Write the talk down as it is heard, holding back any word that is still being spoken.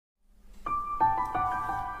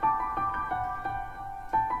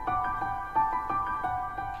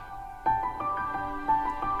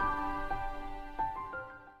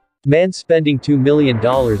Man spending $2 million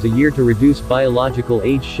a year to reduce biological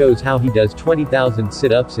age shows how he does 20,000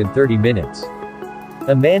 sit-ups in 30 minutes.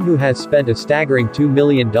 A man who has spent a staggering $2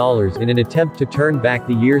 million in an attempt to turn back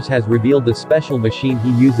the years has revealed the special machine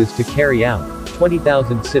he uses to carry out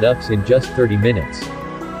 20,000 sit-ups in just 30 minutes.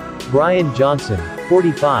 Bryan Johnson,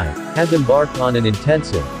 45, has embarked on an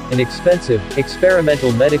intensive and expensive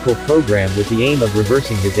experimental medical program with the aim of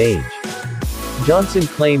reversing his age. Johnson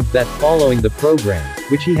claims that following the program,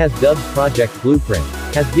 which he has dubbed Project Blueprint,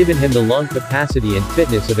 has given him the lung capacity and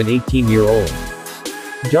fitness of an 18-year-old.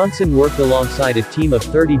 Johnson worked alongside a team of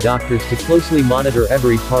 30 doctors to closely monitor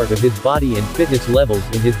every part of his body and fitness levels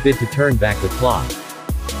in his bid to turn back the clock.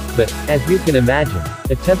 But, as you can imagine,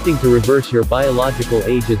 attempting to reverse your biological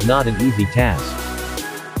age is not an easy task.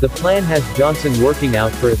 The plan has Johnson working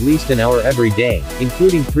out for at least an hour every day,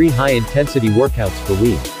 including 3 high-intensity workouts per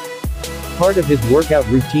week. Part of his workout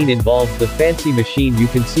routine involves the fancy machine you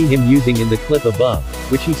can see him using in the clip above,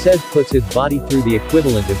 which he says puts his body through the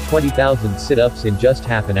equivalent of 20,000 sit-ups in just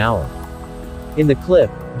half an hour. In the clip,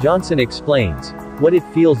 Johnson explains, "What it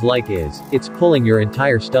feels like is, it's pulling your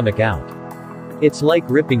entire stomach out. It's like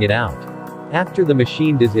ripping it out. After the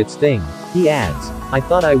machine does its thing," he adds, "I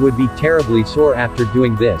thought I would be terribly sore after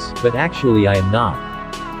doing this, but actually I am not.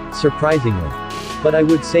 Surprisingly. But I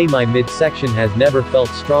would say my midsection has never felt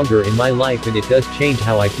stronger in my life, and it does change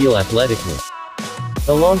how I feel athletically."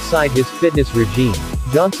 Alongside his fitness regime,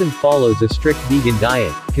 Johnson follows a strict vegan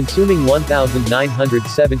diet, consuming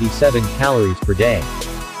 1,977 calories per day.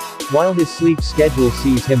 While his sleep schedule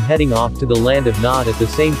sees him heading off to the land of Nod at the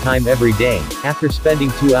same time every day, after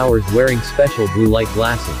spending 2 hours wearing special blue light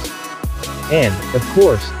glasses. And, of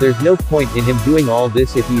course, there's no point in him doing all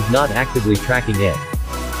this if he's not actively tracking it.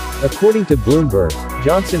 According to Bloomberg,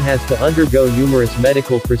 Johnson has to undergo numerous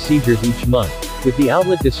medical procedures each month, with the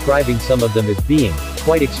outlet describing some of them as being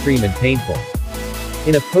quite extreme and painful.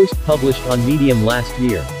 In a post published on Medium last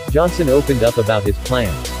year, Johnson opened up about his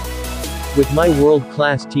plans. "With my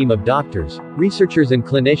world-class team of doctors, researchers and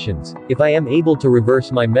clinicians, if I am able to reverse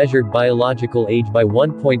my measured biological age by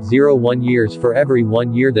 1.01 years for every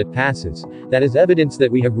 1 year that passes, that is evidence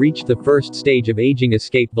that we have reached the first stage of aging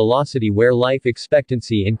escape velocity, where life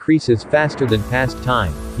expectancy increases faster than past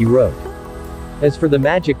time," he wrote. As for the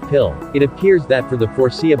magic pill, it appears that for the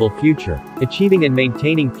foreseeable future, achieving and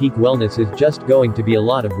maintaining peak wellness is just going to be a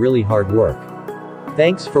lot of really hard work.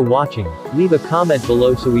 Thanks for watching. Leave a comment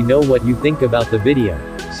below so we know what you think about the video.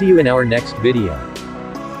 See you in our next video.